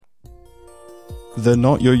The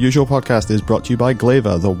Not Your Usual podcast is brought to you by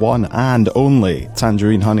Glava, the one and only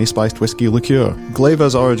tangerine honey spiced whiskey liqueur.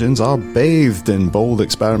 Glava's origins are bathed in bold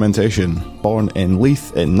experimentation. Born in Leith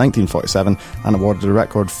in 1947 and awarded a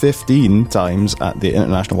record 15 times at the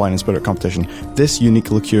International Wine and Spirit Competition, this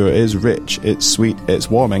unique liqueur is rich, it's sweet, it's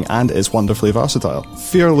warming, and it's wonderfully versatile.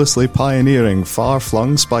 Fearlessly pioneering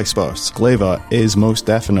far-flung spice bursts, Glava is most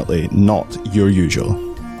definitely not your usual.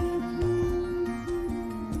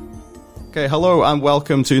 Okay, hello and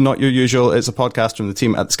welcome to Not Your Usual. It's a podcast from the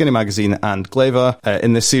team at Skinny Magazine and Glava.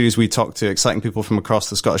 In this series, we talk to exciting people from across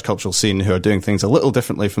the Scottish cultural scene who are doing things a little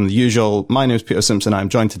differently from the usual. My name is Peter Simpson. I'm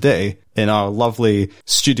joined today in our lovely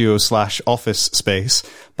studio/office space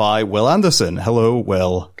by Will Anderson. Hello,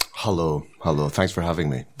 Will. Hello. Thanks for having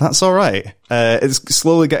me. That's all right. It's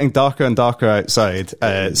slowly getting darker and darker outside,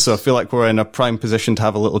 so I feel like we're in a prime position to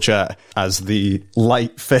have a little chat as the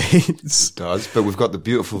light fades. It does, but we've got the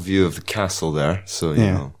beautiful view of the castle there, so, you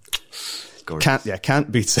know. Can't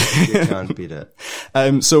beat it. You can't beat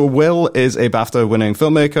it. So Will is a BAFTA-winning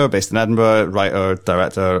filmmaker based in Edinburgh, writer,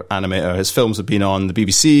 director, animator. His films have been on the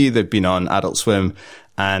BBC, they've been on Adult Swim,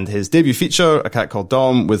 and his debut feature, A Cat Called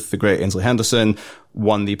Dom, with the great Ainsley Henderson,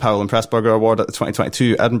 won the Powell and Pressburger Award at the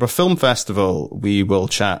 2022 Edinburgh Film Festival. We will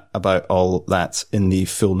chat about all that in the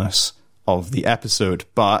fullness of the episode.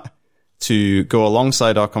 But to go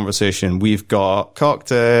alongside our conversation, we've got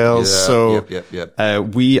cocktails.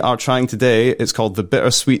 We are trying today, it's called the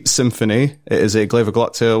Bittersweet Symphony. It is a Glava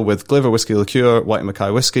Glocktail with Glava Whiskey Liqueur, White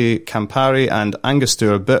Mackay Whiskey, Campari, and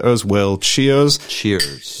Angostura bitters. Will, cheers.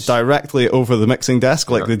 Cheers. Directly over the mixing desk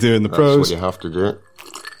like they do in the pros. That's what you have to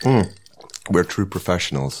do. We're true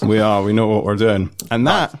professionals. We are. We know what we're doing. And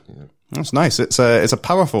that's nice. It's a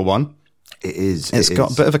powerful one. It is. It's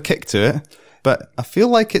got a bit of a kick to it. But I feel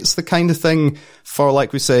like it's the kind of thing for,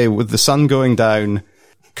 like we say, with the sun going down,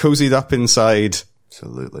 cozied up inside.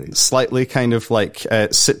 Absolutely. Slightly kind of like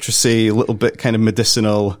citrusy, a little bit kind of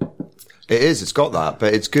medicinal. It is. It's got that,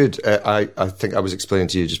 but it's good. I think I was explaining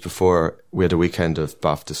to you just before, we had a weekend of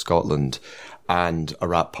BAFTA Scotland and a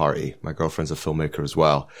rap party. My girlfriend's a filmmaker as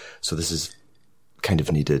well. So this is kind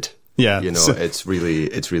of needed. Yeah. You know, it's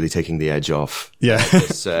really taking the edge off. Yeah.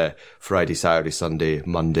 This Friday, Saturday, Sunday,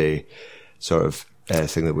 Monday sort of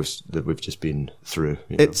thing that we've just been through.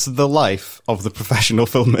 It's the life of the professional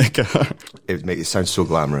filmmaker. It makes it sound so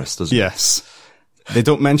glamorous, doesn't it? Yes. They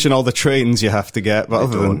don't mention all the trains you have to get, but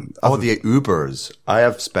the Ubers.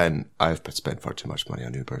 I've spent far too much money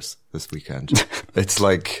on Ubers this weekend. It's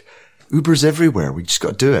like Ubers everywhere. We just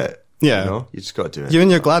got to do it. Yeah. You know? You just got to do it. You in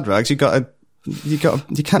your glad rags, you can't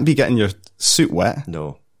be getting your suit wet.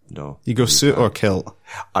 No. You go suit or kilt?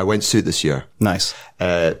 I went suit this year. Nice.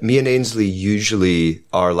 Me and Ainsley usually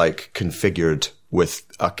are like configured with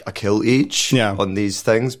a kilt each on these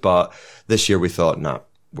things, but this year we thought,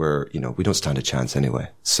 we don't stand a chance anyway.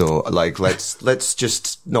 So like, let's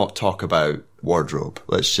just not talk about wardrobe.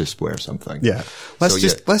 Let's just wear something. Yeah. Let's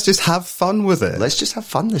just have fun with it. Let's just have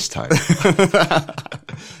fun this time.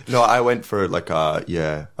 No, I went for like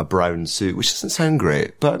a brown suit, which doesn't sound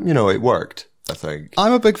great, but it worked. I think.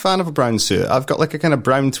 I'm a big fan of a brown suit. I've got like a kind of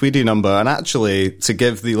brown tweedy number, and actually, to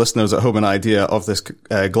give the listeners at home an idea of this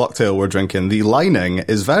Glocktail we're drinking, the lining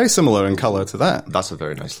is very similar in colour to that. That's a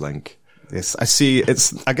very nice link. Yes, I see.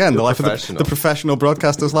 It's, again, the life of the professional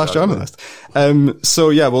broadcaster / journalist. So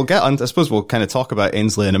yeah, we'll get on. I suppose we'll kind of talk about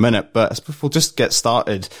Ainsley in a minute, but I suppose we'll just get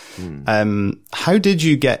started. How did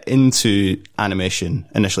you get into animation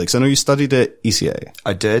initially? Because I know you studied at ECA.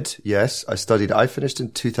 I did, yes. I finished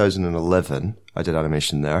in 2011. I did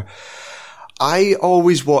animation there. I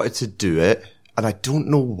always wanted to do it, and I don't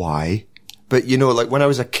know why. But, like when I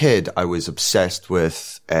was a kid, I was obsessed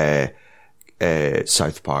with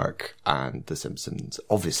South Park and The Simpsons,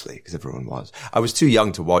 obviously, because everyone was. I was too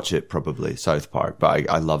young to watch it, probably, South Park, but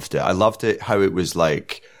I loved it. I loved it, how it was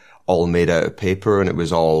like all made out of paper, and it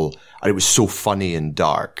was so funny and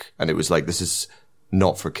dark. And it was like, this is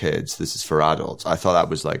not for kids, this is for adults. I thought that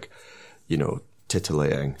was like,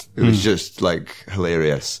 titillating. It was just like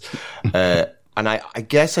hilarious. And I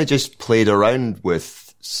guess I just played around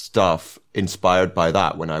with stuff inspired by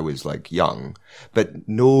that when I was like young, but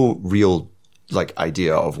no real like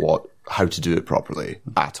idea of how to do it properly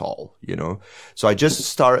at all, So I just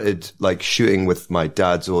started like shooting with my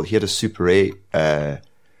dad's he had a Super 8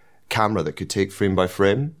 camera that could take frame by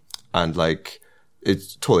frame, and like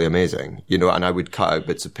it's totally amazing, and I would cut out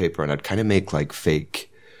bits of paper and I'd kind of make like fake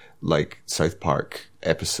like South Park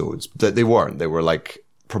episodes that they were like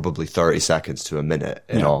probably 30 seconds to a minute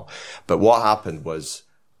and all. But what happened was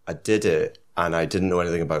I did it and I didn't know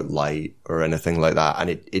anything about light or anything like that, and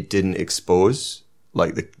it didn't expose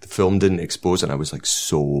Like the film didn't expose, and I was like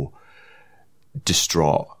so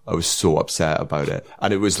distraught. I was so upset about it.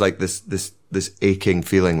 And it was like this aching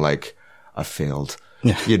feeling like I failed.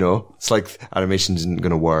 Yeah. You know, it's like animation isn't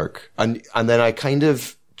going to work. And then I kind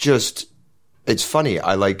of just, it's funny.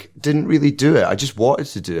 I like didn't really do it. I just wanted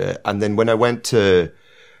to do it. And then when I went to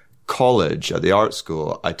college at the art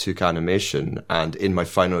school, I took animation, and in my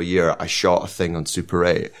final year, I shot a thing on Super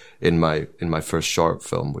 8 in my first short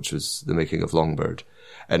film, which was The Making of Longbird.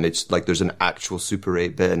 And it's like, there's an actual Super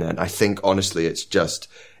 8 bit in it. And I think honestly,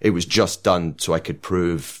 it was just done so I could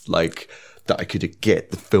prove like that I could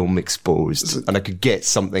get the film exposed and I could get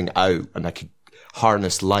something out and I could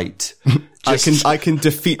harness light. I can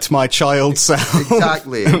defeat my child self.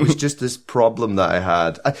 Exactly. It was just this problem that I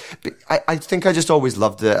had. I think I just always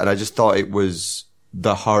loved it, and I just thought it was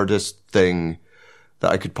the hardest thing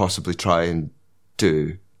that I could possibly try and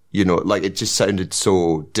do. You know, like it just sounded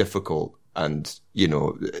so difficult and, you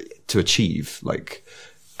know, to achieve like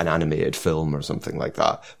an animated film or something like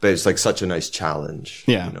that. But it's like such a nice challenge.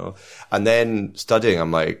 Yeah. You know? And then studying,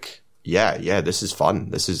 I'm like, yeah, this is fun.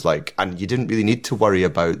 This is like, and you didn't really need to worry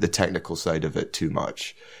about the technical side of it too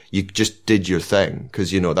much. You just did your thing.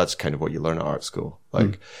 Cause, you know, that's kind of what you learn at art school.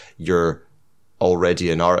 Like you're already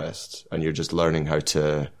an artist and you're just learning how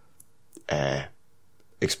to,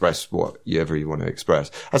 express whatever you want to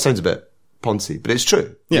express. That sounds a bit poncy, but it's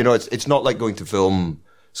true. Yeah. You know, it's not like going to film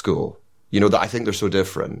school. You know, that I think they're so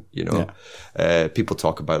different, you know. Yeah. People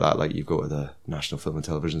talk about that, like you go to the National Film and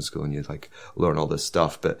Television School and you like learn all this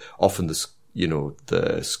stuff, but often the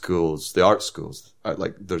schools, the art schools,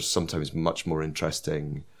 like there's sometimes much more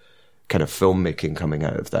interesting kind of filmmaking coming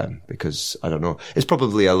out of them because, I don't know, it's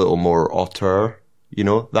probably a little more auteur, you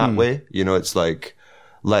know, that way. You know, it's like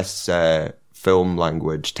less film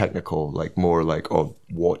language, technical, like more like, oh,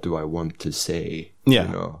 what do I want to say? Yeah.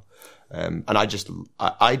 You know? And I just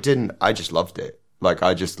loved it. Like,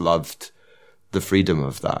 I just loved the freedom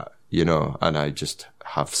of that, you know, and I just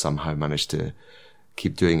have somehow managed to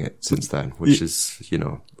keep doing it since then, which is, you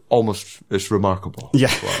know, it's remarkable. Yeah.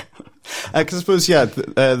 Cause I suppose,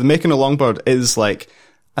 the Making of Longbird is like,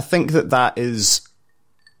 I think that is,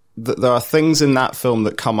 that there are things in that film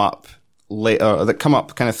that come up later, that come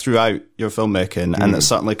up kind of throughout your filmmaking, and that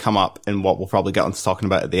certainly come up in what we'll probably get on to talking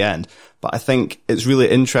about at the end. But I think it's really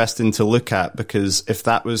interesting to look at, because if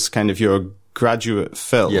that was kind of your graduate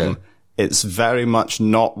film, it's very much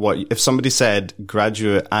not what, if somebody said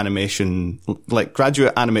graduate animation, like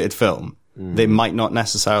graduate animated film, they might not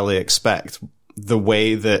necessarily expect the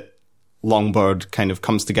way that Longbird kind of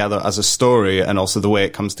comes together as a story, and also the way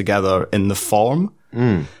it comes together in the form.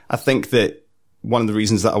 I think that one of the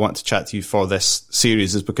reasons that I want to chat to you for this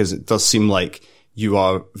series is because it does seem like you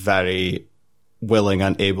are very willing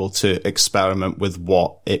and able to experiment with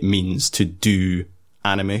what it means to do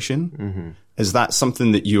animation. Is that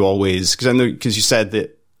something that you always, because you said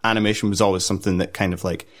that animation was always something that kind of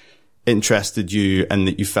like interested you and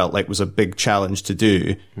that you felt like was a big challenge to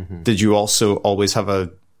do. Did you also always have a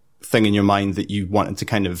thing in your mind that you wanted to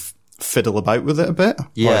kind of fiddle about with it a bit?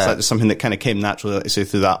 Yeah. Or is that just something that kind of came naturally, like you say,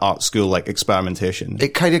 through that art school, like experimentation?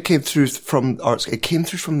 It kind of came through from art. It came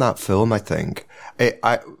through from that film, I think.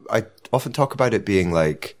 I often talk about it being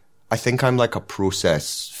like, I think I'm like a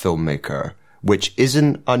process filmmaker, which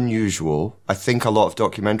isn't unusual. I think a lot of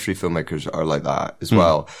documentary filmmakers are like that as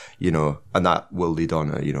well, you know, and that will lead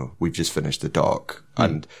on, you know, we've just finished the doc,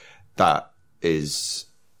 and that is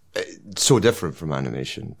so different from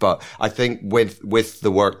animation. But I think with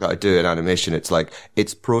the work that I do in animation, it's like,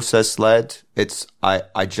 it's process led.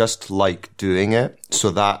 I just like doing it.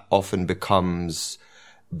 So that often becomes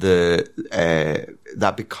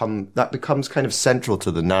that becomes kind of central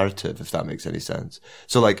to the narrative, if that makes any sense.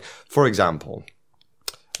 So like, for example,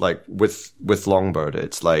 like with Longbird,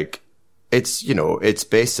 it's like, it's, you know, it's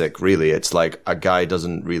basic really. It's like a guy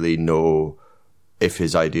doesn't really know if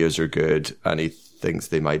his ideas are good, and he thinks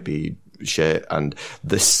they might be shit, and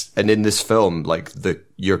in this film, like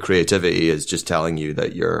your creativity is just telling you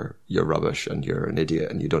that you're rubbish and you're an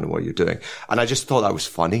idiot and you don't know what you're doing. And I just thought that was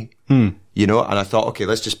funny, you know, and I thought, okay,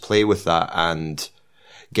 let's just play with that and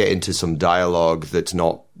get into some dialogue that's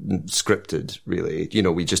not scripted really. You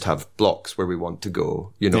know, we just have blocks where we want to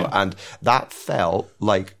go, you know, and that felt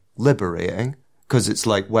like liberating, because it's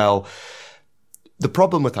like, well, the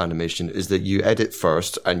problem with animation is that you edit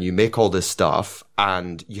first and you make all this stuff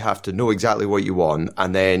and you have to know exactly what you want,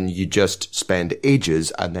 and then you just spend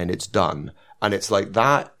ages and then it's done. And it's like,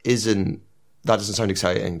 that doesn't sound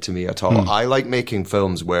exciting to me at all. I like making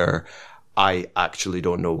films where I actually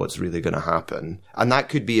don't know what's really going to happen. And that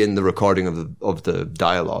could be in the recording of the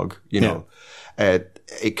dialogue, you know.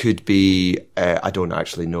 It could be, I don't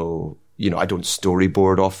actually know, I don't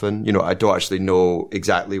storyboard often. I don't actually know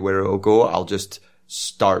exactly where it'll go. I'll just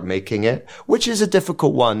start making it, which is a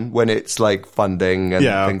difficult one when it's like funding and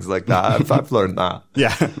things like that. I've learned that.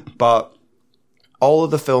 Yeah. But all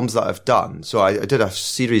of the films that I've done, so I did a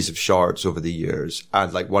series of shorts over the years,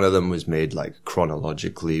 and like one of them was made like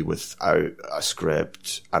chronologically without a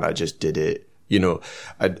script, and I just did it,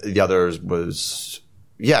 the other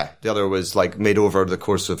was like made over the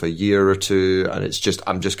course of a year or two, and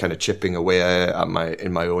I'm just kind of chipping away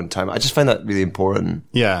in my own time. I just find that really important.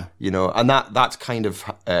 Yeah. And that's kind of,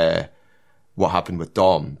 what happened with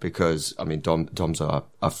Dom, because I mean, Dom's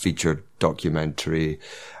a featured documentary,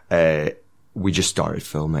 we just started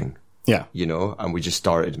filming. Yeah. And we just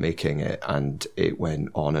started making it, and it went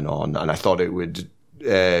on, and I thought it would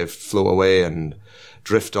float away and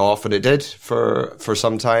drift off, and it did for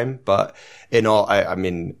some time. But in all, I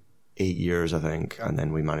mean, 8 years, I think, and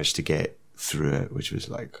then we managed to get through it, which was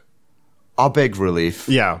like a big relief.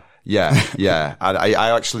 Yeah. Yeah, yeah. And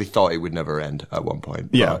I actually thought it would never end at one point.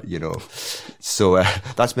 Yeah. But, so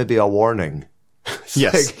that's maybe a warning.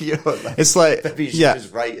 Yes. It's like, maybe you should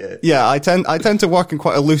just write it. Yeah, I tend to work in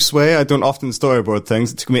quite a loose way. I don't often storyboard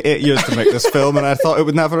things. It took me 8 years to make this film, and I thought it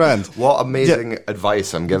would never end. What amazing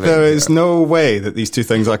advice I'm giving. There is no way that these two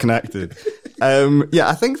things are connected.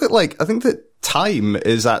 I think that time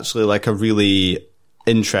is actually like a really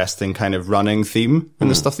interesting kind of running theme in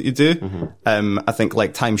the stuff that you do. Mm-hmm. I think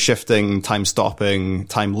like time shifting, time stopping,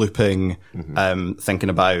 time looping, thinking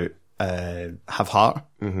about Have Heart.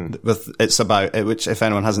 Mm-hmm. It's about, which if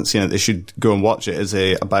anyone hasn't seen it, they should go and watch it, is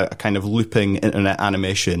about a kind of looping internet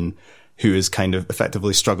animation who is kind of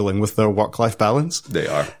effectively struggling with their work-life balance. They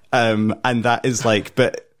are. And that is like,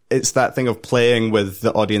 but it's that thing of playing with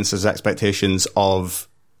the audience's expectations of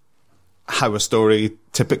how a story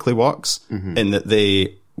typically works, in that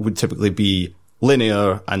they would typically be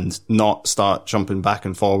linear and not start jumping back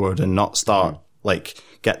and forward and not start like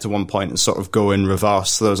get to one point and sort of go in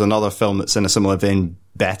reverse. So there's another film that's in a similar vein,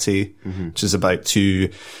 Betty, which is about two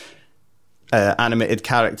animated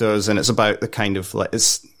characters, and it's about the kind of like,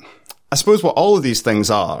 I suppose what all of these things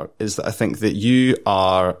are is that I think that you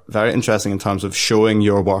are very interesting in terms of showing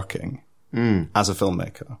your working as a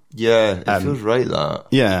filmmaker. Yeah, it feels right, that.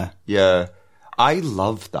 Yeah. Yeah. I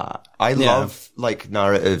love that. I love like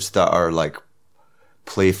narratives that are like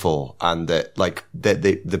playful and that like that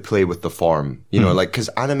they play with the form, like, because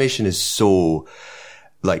animation is so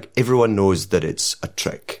like, everyone knows that it's a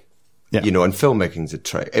trick, and filmmaking's a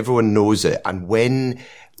trick. Everyone knows it. And when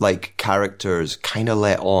like characters kind of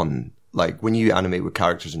let on, like when you animate with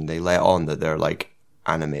characters and they let on that they're like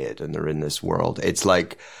animated and they're in this world, it's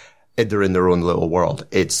like they're in their own little world.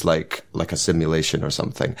 It's like a simulation or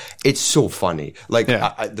something. It's so funny. Like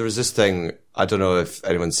there was this thing, I don't know if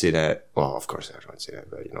anyone's seen it. Well, of course everyone's seen it,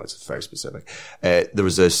 but it's very specific. There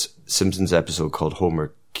was this Simpsons episode called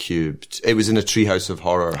Homer Cubed. It was in a Treehouse of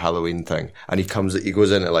Horror Halloween thing, and he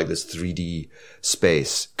goes into like this 3D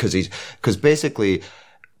space because basically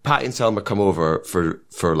Patty and Selma come over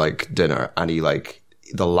for like dinner, and he like,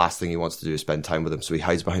 the last thing he wants to do is spend time with them. So he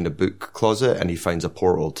hides behind a book closet and he finds a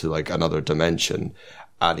portal to like another dimension,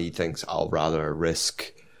 and he thinks, I'll rather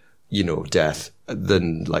risk, death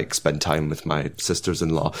than like spend time with my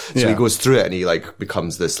sisters-in-law. So he goes through it and he like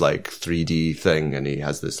becomes this like 3D thing, and he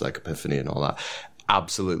has this like epiphany and all that.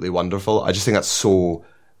 Absolutely wonderful. I just think that's so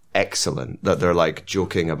excellent that they're like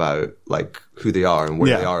joking about like who they are and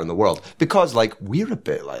where they are in the world, because like we're a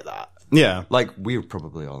bit like that. Yeah. Like we're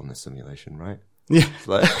probably all in a simulation, right? Yeah,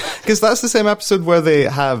 because that's the same episode where they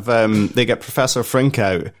have they get Professor Frink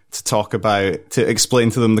out to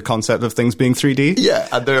explain to them the concept of things being 3D. Yeah,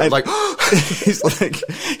 and they're like, he's like,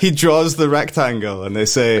 he draws the rectangle, and they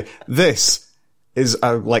say, "This is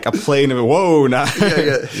a plane of whoa now."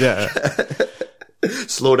 Yeah.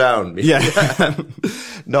 Slow down. Yeah.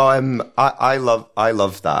 No, I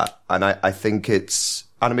love that, and I think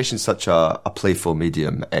animation's such a playful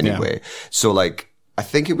medium anyway. Yeah. So like, I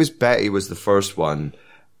think it was Betty was the first one.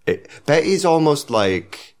 Betty's almost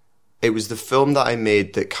like, it was the film that I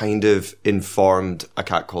made that kind of informed A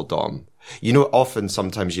Cat Called Dom. Often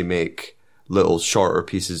sometimes you make little shorter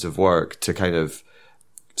pieces of work to kind of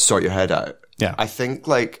sort your head out. Yeah. I think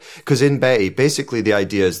like, because in Betty, basically the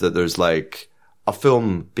idea is that there's like a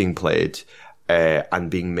film being played and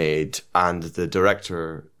being made, and the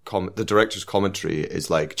director's commentary is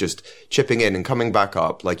like just chipping in and coming back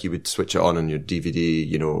up like you would switch it on your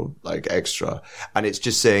DVD, like extra. And it's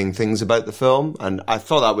just saying things about the film. And I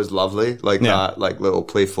thought that was lovely, that like little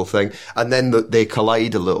playful thing. And then they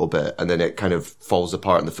collide a little bit, and then it kind of falls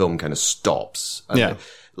apart and the film kind of stops. And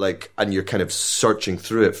like, and you're kind of searching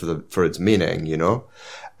through it for its meaning, you know?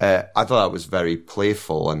 I thought that was very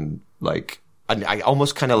playful and like, and I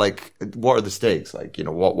almost kind of like, what are the stakes? Like, you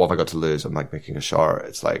know, what have I got to lose? I'm like making a short.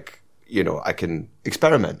 It's like, you know, I can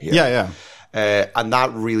experiment here. Yeah. And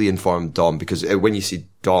that really informed Dom, because when you see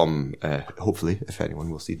Dom, hopefully, if anyone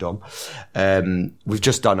will see Dom, we've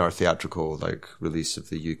just done our theatrical, like, release of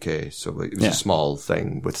the UK. So like, it was a small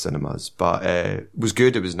thing with cinemas, but, it was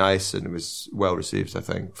good. It was nice and it was well received, I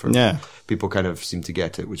think, people kind of seemed to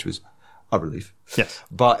get it, which was a relief. Yes.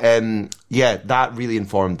 But, that really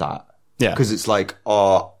informed that. Yeah. Cause it's like,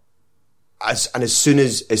 as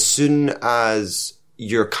soon as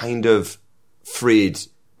you're kind of freed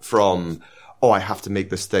from, I have to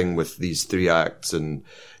make this thing with these 3 acts and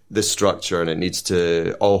this structure and it needs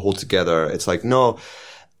to all hold together. It's like, no.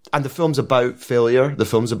 And the film's about failure. The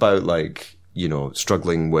film's about like, you know,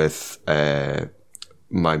 struggling with,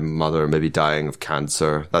 my mother maybe dying of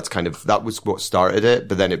cancer. That was what started it.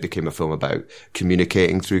 But then it became a film about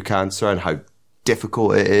communicating through cancer and how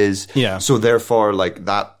difficult it is. Yeah. So therefore, like,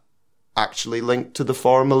 that actually linked to the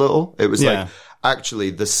form a little. It was like, actually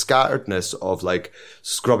the scatteredness of like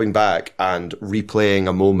scrubbing back and replaying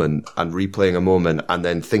a moment and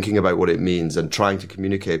then thinking about what it means and trying to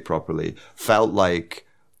communicate properly felt like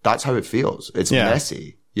that's how it feels. It's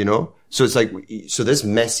messy, you know? So it's like, so this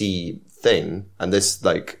messy thing and this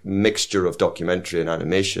like mixture of documentary and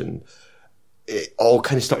animation, it all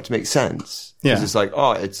kind of started to make sense. Yeah. 'Cause it's like,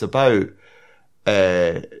 it's about,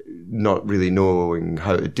 not really knowing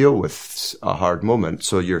how to deal with a hard moment.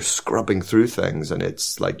 So you're scrubbing through things and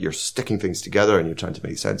it's like you're sticking things together and you're trying to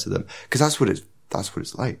make sense of them. Cause that's what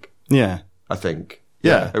it's like. Yeah. I think.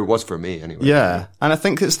 Yeah. It was for me anyway. Yeah. And I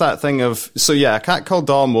think it's that thing of, A Cat Called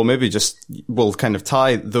Dom, we'll kind of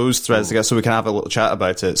tie those threads together so we can have a little chat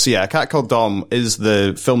about it. So A Cat Called Dom is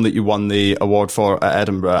the film that you won the award for at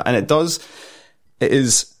Edinburgh. And it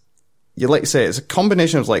is, you like to say, it's a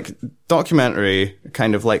combination of like documentary,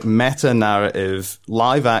 kind of like meta narrative,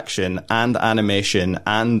 live action and animation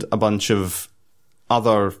and a bunch of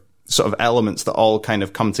other sort of elements that all kind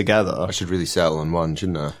of come together. I should really settle on one,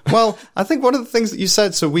 shouldn't I? Well, I think one of the things that you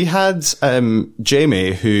said, so we had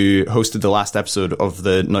Jamie, who hosted the last episode of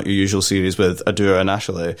the Not Your Usual series with Adura and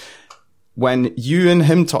Ashley. When you and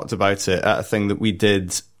him talked about it at a thing that we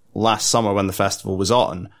did last summer when the festival was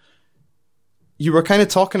on, you were kind of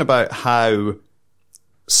talking about how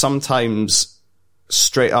sometimes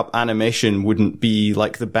straight up animation wouldn't be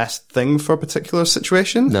like the best thing for a particular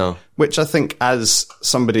situation. No. Which I think, as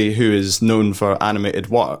somebody who is known for animated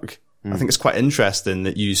work, I think it's quite interesting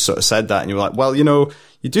that you sort of said that and you were like, well, you know,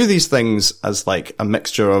 you do these things as like a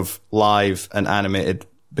mixture of live and animated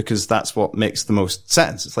because that's what makes the most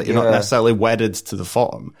sense. It's like you're not necessarily wedded to the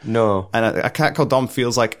form. No. And A Cat Called Dom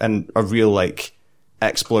feels like a real like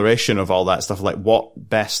exploration of all that stuff, like what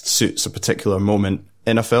best suits a particular moment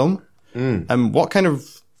in a film. And what kind of,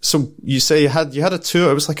 so you say you had a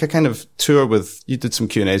tour, it was like a kind of tour with, you did some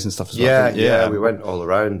Q&As and stuff as well. Yeah, we went all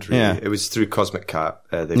around really. Yeah. It was through Cosmic Cat,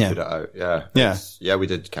 they put it out, we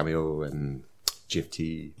did Cameo and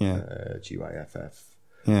GFT, GYFF.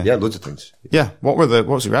 Yeah, loads of things. Yeah, what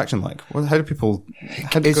was the reaction like? How did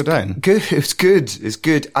it go down? Good, it's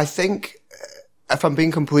good. I think, if I'm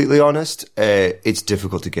being completely honest, it's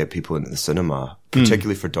difficult to get people into the cinema,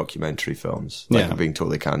 particularly for documentary films. Like, I'm being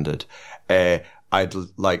totally candid. I'd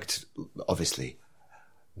liked, obviously,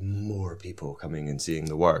 more people coming and seeing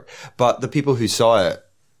the work. But the people who saw it,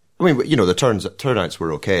 I mean, you know, the turnouts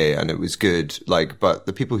were okay and it was good. Like, but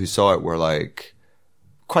the people who saw it were like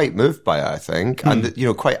quite moved by it, I think. And, you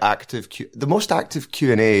know, quite active, the most active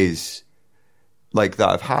Q&As like that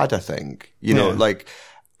I've had, I think. You know, like,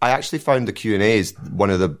 I actually found the Q&As one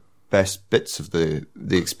of the best bits of the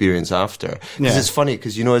experience after. Because it's funny,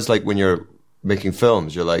 because, you know, it's like when you're making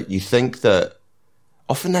films, you're like, you think that,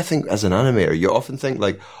 often I think as an animator, you often think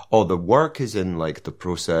like, the work is in like the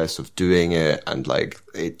process of doing it and like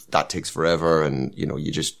that takes forever and, you know,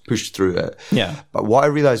 you just push through it. Yeah. But what I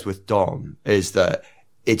realized with Dom is that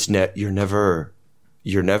you're never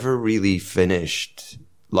really finished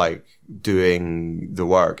like doing the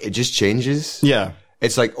work. It just changes. Yeah.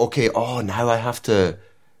 It's like, okay, now I have to,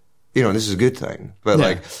 you know, this is a good thing, but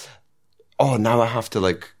like, now I have to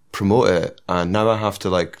like promote it and now I have to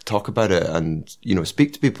like talk about it and, you know,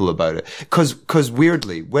 speak to people about it. Cause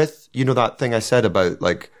weirdly with, you know, that thing I said about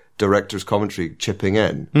like director's commentary chipping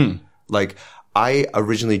in, like I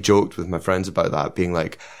originally joked with my friends about that, being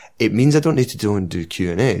like, it means I don't need to go and do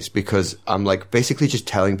Q&As because I'm like basically just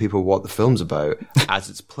telling people what the film's about as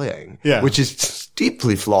it's playing, which is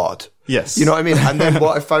deeply flawed. Yes. You know what I mean? And then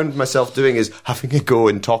what I found myself doing is having to go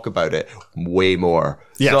and talk about it way more.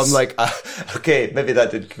 Yes. So I'm like, okay, maybe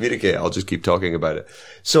that didn't communicate. I'll just keep talking about it.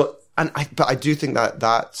 So, but I do think that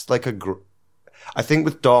that's like I think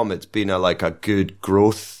with Dom, it's been a good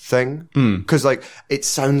growth thing. Cause like, it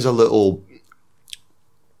sounds a little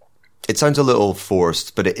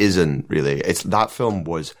forced, but it isn't really. That film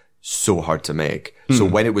was so hard to make. So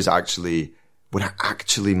when I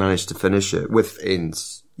actually managed to finish it within,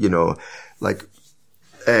 you know,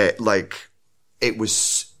 it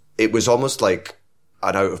was almost like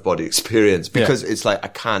an out of body experience because it's like,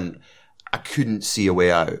 I couldn't see a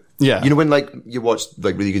way out. Yeah. You know, when like you watch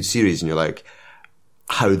like really good series and you're like,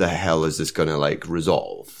 how the hell is this going to like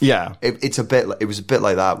resolve? Yeah. It was a bit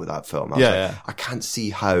like that with that film. I was like, I can't see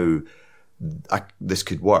how this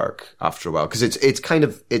could work after a while. Cause it's kind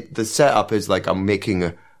of, the setup is like, I'm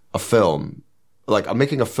making a film. Like I'm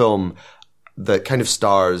making a film that kind of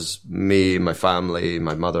stars me, my family,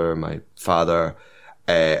 my mother, my father,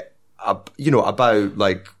 you know, about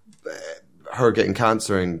like her getting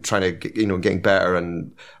cancer and trying to get, you know, getting better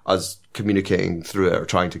and us communicating through it or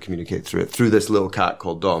trying to communicate through it through this little cat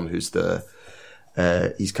called Dom, who's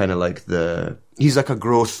he's kind of like he's like a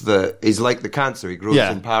growth that is like the cancer. He grows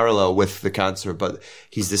in parallel with the cancer, but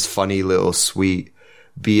he's this funny little sweet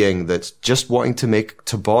being that's just wanting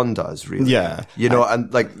to bond us, really. Yeah. You know,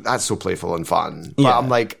 and like, that's so playful and fun. But I'm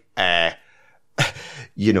like,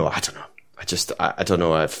 you know, I don't know. I don't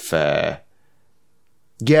know if,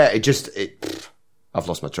 I've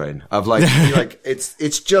lost my train. I've like,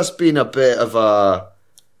 it's just been a bit of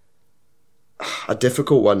a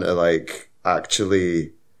difficult one to like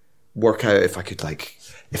actually work out if I could like,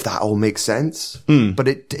 if that all makes sense. But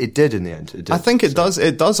it did in the end. It did, I think it does.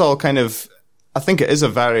 It does all kind of, I think it is a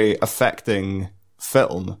very affecting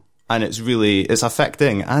film and it's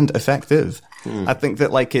affecting and effective. I think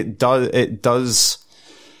that like it does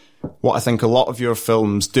what I think a lot of your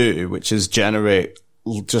films do, which is generate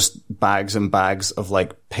just bags and bags of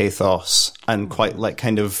like pathos and quite like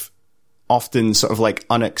kind of often sort of like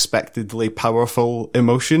unexpectedly powerful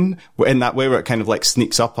emotion in that way where it kind of like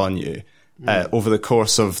sneaks up on you over the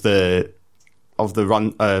course of the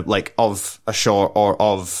run, like of a short or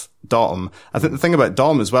of Dom. I think the thing about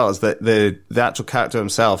Dom as well is that the actual character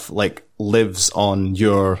himself like lives on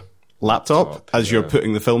your laptop as you're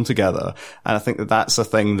putting the film together. And I think that that's a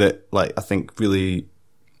thing that like, I think really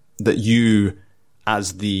that you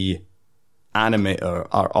as the animator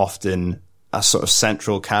are often a sort of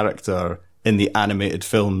central character in the animated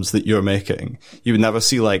films that you're making. You would never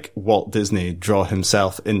see like Walt Disney draw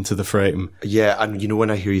himself into the frame. Yeah. And you know,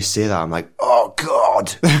 when I hear you say that, I'm like, oh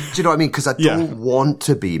God, do you know what I mean? Cause I don't want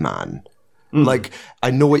to be, man. Like,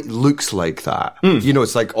 I know it looks like that. You know,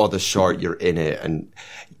 it's like, oh, the short, you're in it. And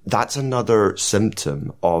that's another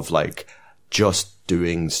symptom of like just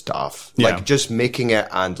doing stuff, like just making it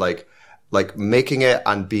and like making it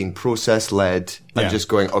and being process led and just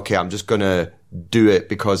going, okay, I'm just going to do it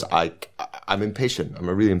because I'm impatient. I'm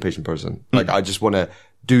a really impatient person. Like I just want to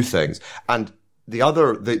do things. And the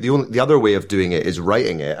other way of doing it is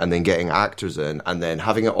writing it and then getting actors in and then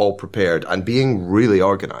having it all prepared and being really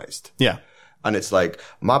organized. Yeah. And it's like,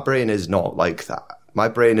 my brain is not like that. My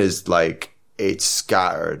brain is like, it's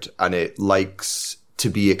scattered and it likes to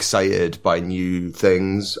be excited by new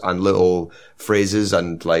things and little phrases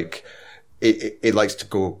and like, it likes to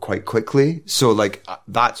go quite quickly. So like,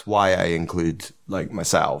 that's why I include like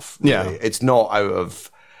myself. Really. Yeah. It's not out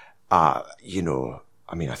of, you know,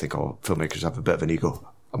 I mean, I think all filmmakers have a bit of an ego.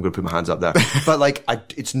 I'm going to put my hands up there. But like,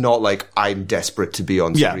 it's not like I'm desperate to be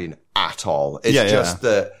on screen at all. It's just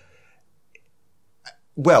that,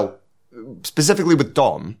 well, specifically with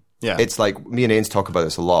Dom, it's like, me and Ains talk about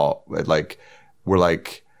this a lot. Like, we're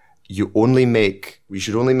like, we should only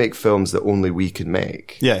make films that only we can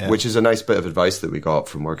make. Which is a nice bit of advice that we got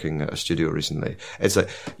from working at a studio recently. It's like,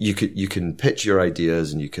 you can pitch your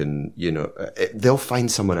ideas and you can, you know, they'll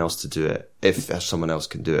find someone else to do it if someone else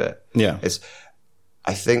can do it. Yeah.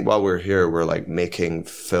 I think while we're here, we're like making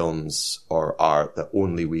films or art that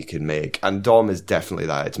only we can make. And Dom is definitely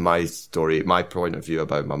that. It's my story, my point of view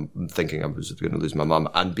about thinking I was going to lose my mum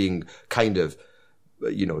and being kind of,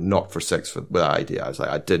 you know, knocked for six with that idea. I was like,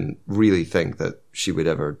 I didn't really think that she would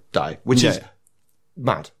ever die, which is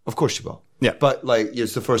mad. Of course she will. Yeah. But like,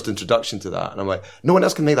 it's the first introduction to that. And I'm like, no one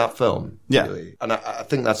else can make that film. Yeah. Really. And I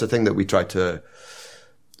think that's the thing that we try to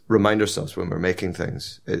remind ourselves when we're making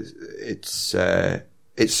things.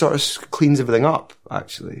 it sort of cleans everything up,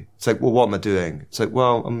 actually. It's like, well, what am I doing? It's like,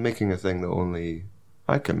 well, I'm making a thing that only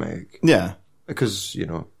I can make. Yeah. Because,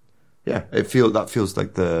 yeah, that feels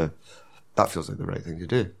like the right thing to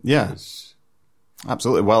do. Yeah.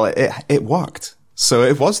 Absolutely. Well, it worked. So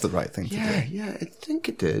it was the right thing to do. Yeah, I think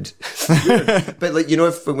it did. But like,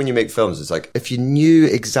 when you make films, it's like, if you knew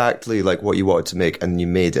exactly like what you wanted to make and you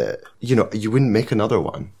made it, you wouldn't make another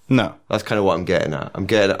one. No. That's kind of what I'm getting at.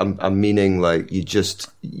 I'm meaning like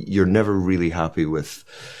you're never really happy with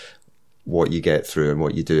what you get through and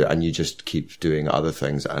what you do, and you just keep doing other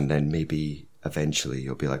things, and then maybe eventually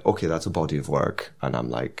you'll be like, okay, that's a body of work. And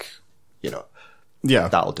I'm like, yeah,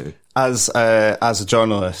 that'll do. As a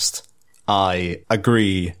journalist, I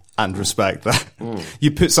agree and respect that.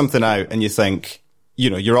 You put something out and you think,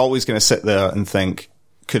 you're always going to sit there and think,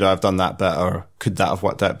 could I have done that better? Could that have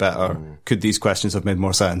worked out better? Could these questions have made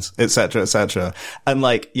more sense? Et cetera, et cetera. And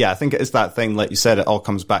like, yeah, I think it is that thing, like you said, it all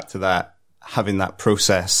comes back to that, having that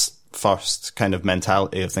process first kind of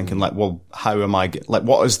mentality of thinking like, well, how am I, like,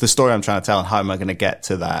 what is the story I'm trying to tell and how am I going to get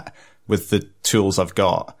to that with the tools I've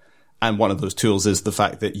got? And one of those tools is the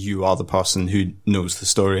fact that you are the person who knows the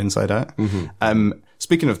story inside out.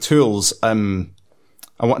 Speaking of tools, I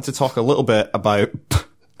wanted to talk a little bit about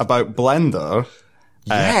Blender.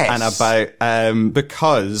 Yes. And about,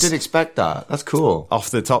 because... Didn't expect that. That's cool. Off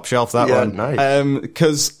the top shelf, that one. Nice.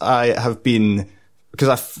 Because I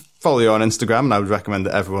follow you on Instagram, and I would recommend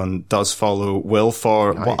that everyone does follow Will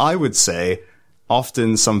for what I would say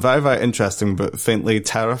often some very, very interesting but faintly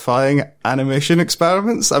terrifying animation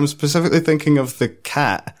experiments. I'm specifically thinking of the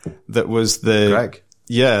cat that was Greg.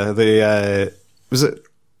 Yeah, was it,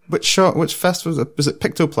 which fest was it? Was it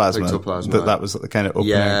Pictoplasma? Pictoplasma. That was the kind of opening.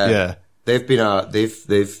 Yeah. They've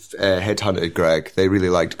headhunted Greg. They really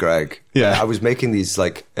liked Greg. Yeah. I was making these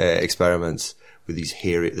like experiments with this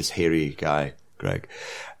hairy guy, Greg,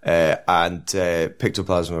 and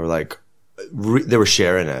Pictoplasma were like, they were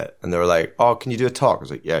sharing it, and they were like, "Oh, can you do a talk?" I was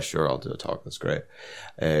like, "Yeah, sure, I'll do a talk. That's great."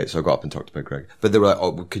 So I got up and talked about Greg, but they were like, "Oh,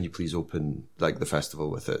 well, can you please open like the festival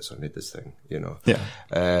with it?" So I made this thing,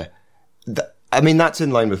 Yeah. I mean, that's in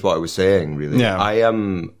line with what I was saying, really. Yeah.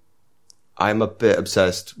 I'm a bit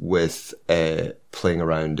obsessed with playing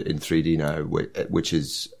around in 3D now, which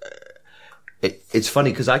is it's funny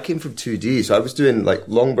because I came from 2D, so I was doing like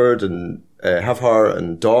Longbird and Havhar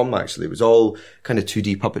and Dom. Actually, it was all kind of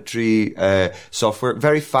 2D puppetry software,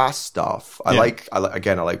 very fast stuff. I like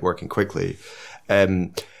working quickly.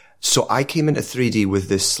 So I came into 3D with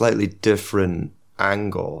this slightly different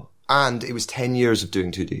angle, and it was 10 years of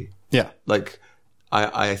doing 2D. Yeah. Like,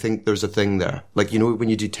 I think there's a thing there. Like, when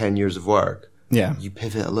you do 10 years of work, yeah, you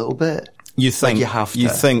pivot a little bit. You think, like you have to. You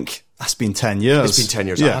think, that's been 10 years. It's been 10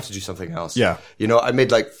 years. Yeah. I have to do something else. Yeah. I made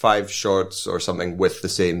like 5 shorts or something with the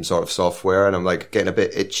same sort of software, and I'm like getting a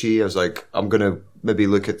bit itchy. I was like, I'm going to maybe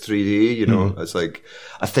look at 3D, It's like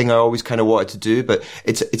a thing I always kind of wanted to do, but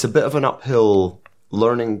it's a bit of an uphill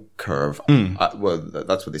learning curve. Well,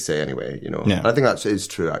 that's what they say anyway, Yeah. And I think that is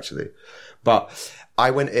true actually. But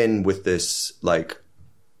I went in with this like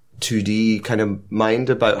 2D kind of mind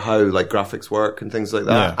about how like graphics work and things like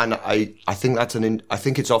that. Yeah. And I think I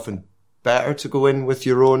think it's often better to go in with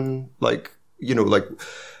your own with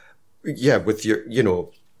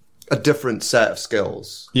your, a different set of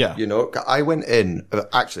skills. Yeah. I went in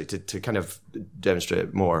actually to kind of demonstrate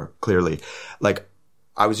it more clearly. Like,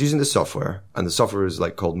 I was using the software, and the software is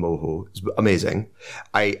like called Moho. It's amazing.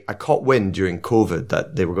 I caught wind during COVID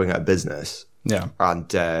that they were going out of business. Yeah.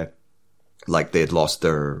 And, like they had lost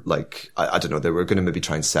their, like, I don't know, they were going to maybe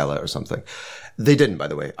try and sell it or something. They didn't, by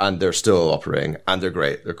the way. And they're still operating, and they're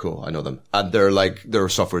great. They're cool. I know them. And they're like, their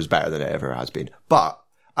software is better than it ever has been. But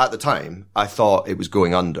at the time, I thought it was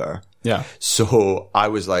going under. Yeah. So I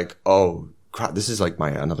was like, oh crap, this is like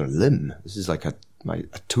another limb. This is like a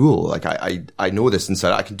tool. Like I know this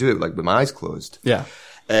inside. I can do it like with my eyes closed. Yeah.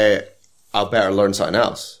 I'll better learn something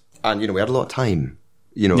else. And, we had a lot of time,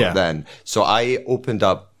 then. So I opened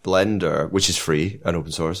up Blender, which is free and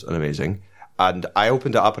open source and amazing. And I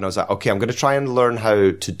opened it up and I was like, okay, I'm going to try and learn how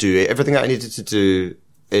to do everything that I needed to do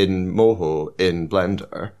in Moho in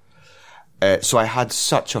Blender. So I had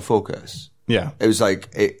such a focus. Yeah. It was like,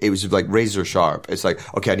 it was like razor sharp. It's like,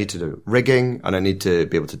 okay, I need to do rigging, and I need to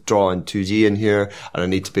be able to draw in 2D in here, and I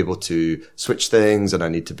need to be able to switch things, and I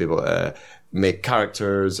need to be able to make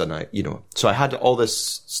characters, and so I had all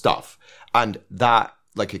this stuff, and that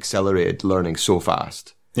like accelerated learning so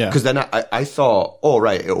fast. Yeah. Because then I thought, oh,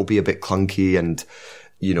 right, it'll be a bit clunky and,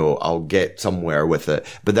 I'll get somewhere with it.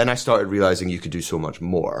 But then I started realizing you could do so much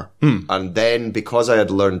more. And then because I had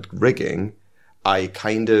learned rigging, I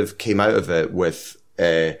kind of came out of it with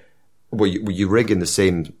well, you rig in the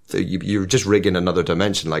same, you're just rigging another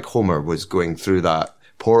dimension, like Homer was going through that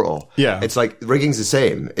portal. Yeah. It's like rigging's the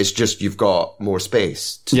same. It's just you've got more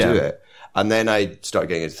space to do it. And then I started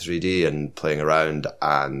getting into 3D and playing around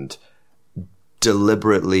and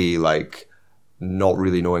deliberately like not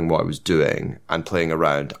really knowing what I was doing and playing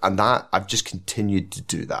around. And that I've just continued to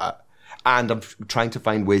do that. And I'm trying to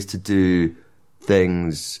find ways to do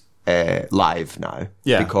things live now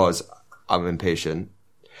because I'm impatient.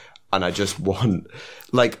 And I just want,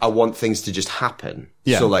 I want things to just happen.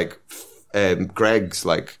 Yeah. So Greg's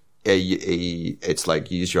it's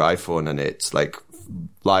like you use your iPhone and it's like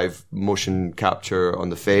live motion capture on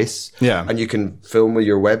the face. Yeah. And you can film with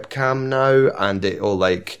your webcam now and it'll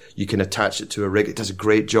you can attach it to a rig. It does a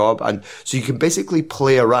great job. And so you can basically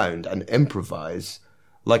play around and improvise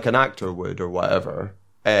like an actor would or whatever.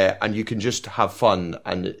 And you can just have fun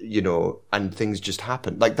and, and things just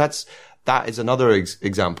happen. That is another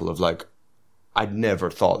example of I'd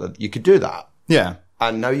never thought that you could do that. Yeah.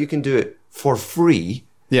 And now you can do it for free.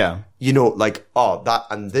 Yeah.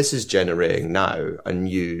 And this is generating now a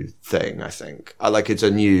new thing, I think. It's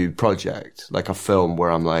a new project, like a film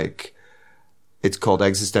where I'm it's called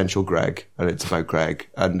Existential Greg and it's about Greg.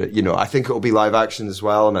 And, I think it'll be live action as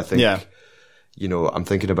well. And I think, I'm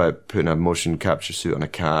thinking about putting a motion capture suit on a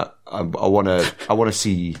cat. I want to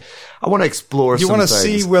explore. You want to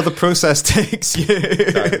see where the process takes you.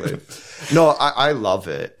 Exactly. No, I love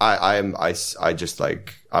it. I'm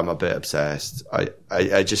a bit obsessed.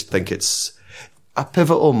 I just think it's a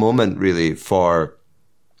pivotal moment really for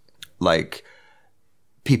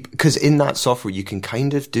people, because in that software you can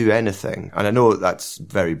kind of do anything. And I know that's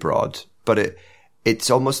very broad, but it's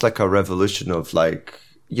almost like a revolution of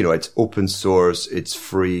it's open source, it's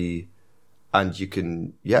free, and you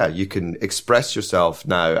can express yourself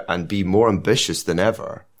now and be more ambitious than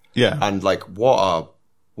ever. Yeah. And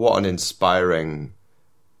what an inspiring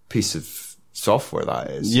piece of software that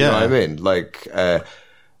is. Yeah. You know what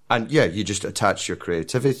I mean? You just attach your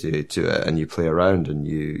creativity to it and you play around and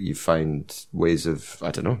you find ways of,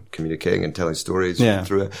 I don't know, communicating and telling stories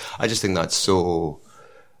through it. I just think that's so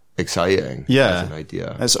exciting as an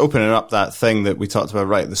idea. It's opening up that thing that we talked about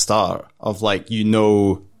right at the start of what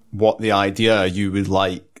the idea you would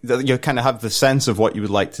like, you kind of have the sense of what you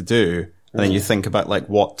would like to do, and then you think about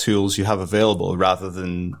what tools you have available rather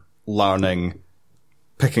than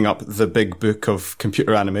picking up the big book of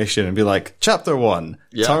computer animation and be like, chapter 1,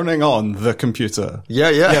 turning on the computer. Yeah,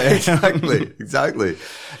 exactly.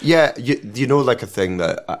 Yeah, a thing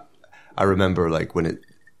that I remember when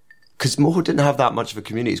because Moho didn't have that much of a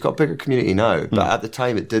community. It's got a bigger community now, but at the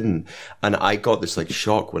time it didn't. And I got this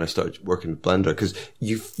shock when I started working with Blender, because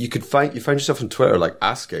you find yourself on Twitter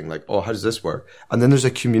asking oh, how does this work? And then there's a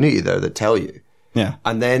community there that tell you. Yeah.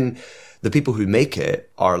 And then the people who make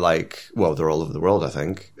it are well, they're all over the world, I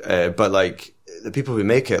think. But the people who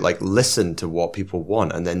make it listen to what people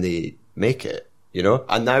want and then they make it,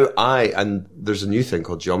 And now and there's a new thing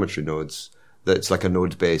called geometry nodes. That's like a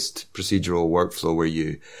node-based procedural workflow where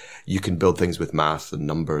you can build things with math and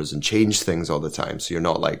numbers and change things all the time. So you're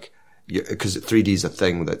not because 3D is a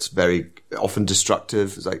thing that's very often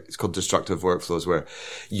destructive. It's called destructive workflows, where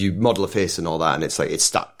you model a face and all that, and it's it's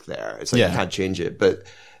stuck there. It's you can't change it. But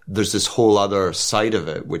there's this whole other side of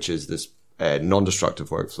it, which is this non-destructive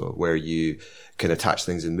workflow where you can attach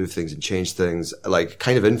things and move things and change things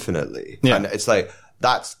kind of infinitely. Yeah. And it's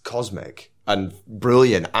that's cosmic and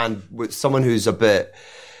brilliant. And with someone who's a bit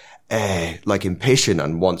impatient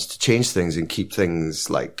and wants to change things and keep things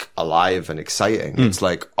alive and exciting, it's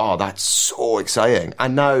oh, that's so exciting.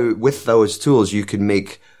 And now with those tools you can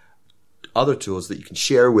make other tools that you can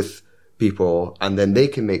share with people and then they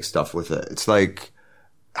can make stuff with it. It's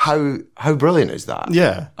how brilliant is that?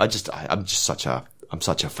 Yeah. I'm such a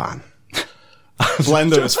fan.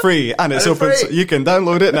 Blender is free and it's open, so you can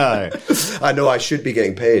download it now. I know I should be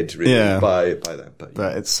getting paid really by them,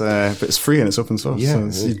 but it's free and it's open source. Yeah,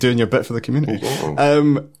 so you're doing your bit for the community.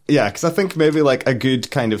 Because I think maybe a good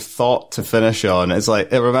kind of thought to finish on is I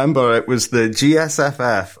remember it was the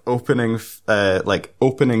GSFF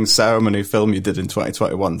opening ceremony film you did in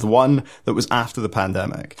 2021, the one that was after the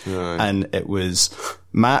pandemic, and it was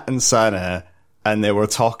Matt and Sana. And they were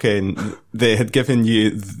talking, they had given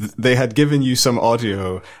you some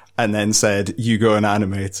audio and then said, you go and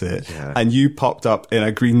animate it. Yeah. And you popped up in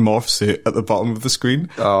a green morph suit at the bottom of the screen.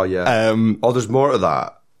 Oh, yeah. There's more to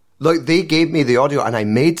that. They gave me the audio and I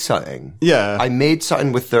made something. Yeah. I made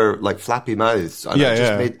something with their, flappy mouths. And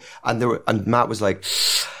and Matt was like,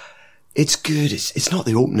 it's good. It's not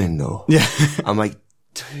the opening though. Yeah. I'm like,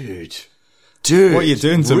 dude, what are you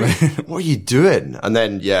doing to me? What are you doing? And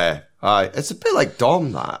then, Aye, it's a bit like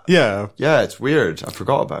Dom, that. Yeah. Yeah, it's weird. I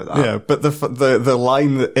forgot about that. Yeah, but the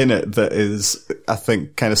line in it that is, I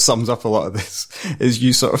think, kind of sums up a lot of this is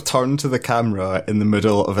you sort of turn to the camera in the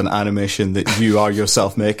middle of an animation that you are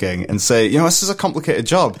yourself making and say, this is a complicated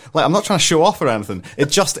job. Like, I'm not trying to show off or anything. It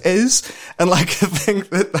just is. And like, I think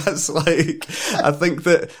that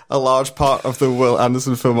a large part of the Will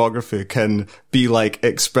Anderson filmography can be like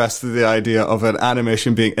expressed through the idea of an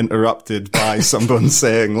animation being interrupted by someone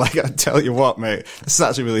saying, like, I tell you what, mate, this is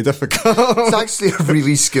actually really difficult. It's actually a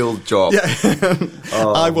really skilled job. Yeah.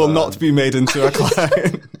 I will not be made into a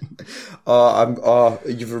clown.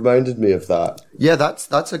 You've reminded me of that. Yeah,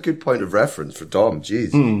 that's a good point of reference for Dom.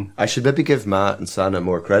 Jeez. I should maybe give Matt and Santa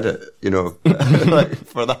more credit, like,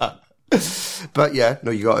 for that. But yeah,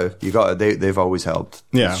 no, you got to. They've always helped.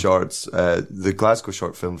 Yeah. Shorts. The Glasgow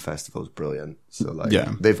Short Film Festival is brilliant. So like,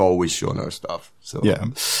 yeah, they've always shown our stuff. So yeah,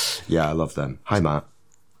 I love them. Hi, Matt.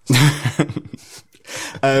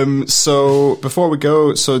 So before we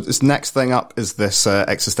go, this next thing up is this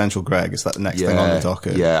Existential Greg. Is that the next thing on the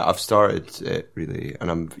docket? Yeah, I've started it really,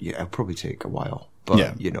 and it'll probably take a while. But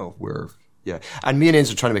and me and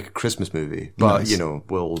Ains are trying to make a Christmas movie, but nice.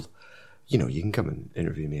 we'll. You can come and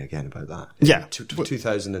interview me again about that. Yeah.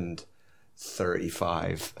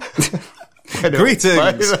 2035.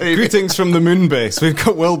 Greetings from the moon base. We've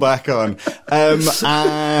got Will back on.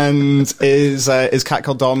 And is Cat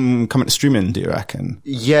Called Dom coming to streaming, do you reckon?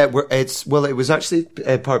 Yeah, it was actually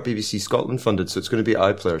part BBC Scotland funded, so it's going to be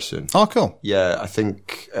at iPlayer soon. Oh, cool. Yeah, I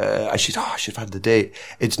think, I should have had the date.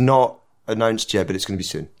 It's not announced yet, but it's going to be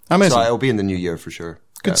soon. Amazing. So it'll be in the new year for sure.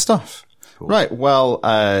 Good stuff. Right, well,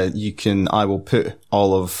 I will put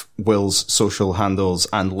all of Will's social handles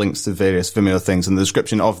and links to various Vimeo things in the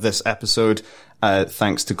description of this episode.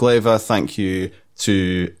 Thanks to Glaiva, thank you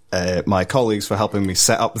to my colleagues for helping me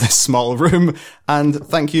set up this small room, and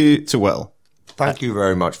thank you to Will. Thank you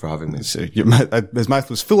very much for having me. So his mouth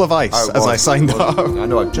was full of ice as I signed up. I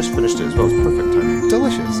know, I've just finished it as well. It's perfect timing.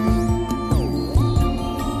 Delicious.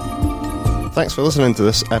 Thanks for listening to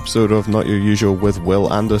this episode of Not Your Usual with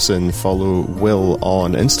Will Anderson. Follow Will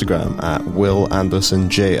on Instagram at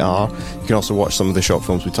WillAndersonJR. You can also watch some of the short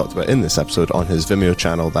films we talked about in this episode on his Vimeo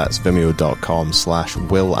channel. That's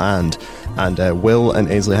vimeo.com/WillAnd. And Will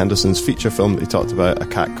and Ainsley Henderson's feature film that he talked about, A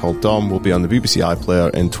Cat Called Dom, will be on the BBC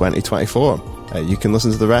iPlayer in 2024. You can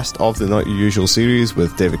listen to the rest of the Not Your Usual series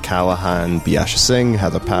with David Callahan, Biasha Singh,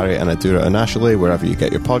 Heather Parry and Adura Anashali wherever you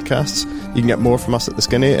get your podcasts. You can get more from us at The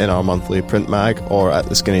Skinny in our monthly print mag or at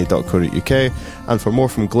theskinny.co.uk. And for more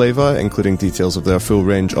from Glaiva, including details of their full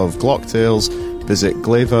range of Glock tales, visit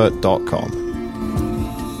glaiva.com.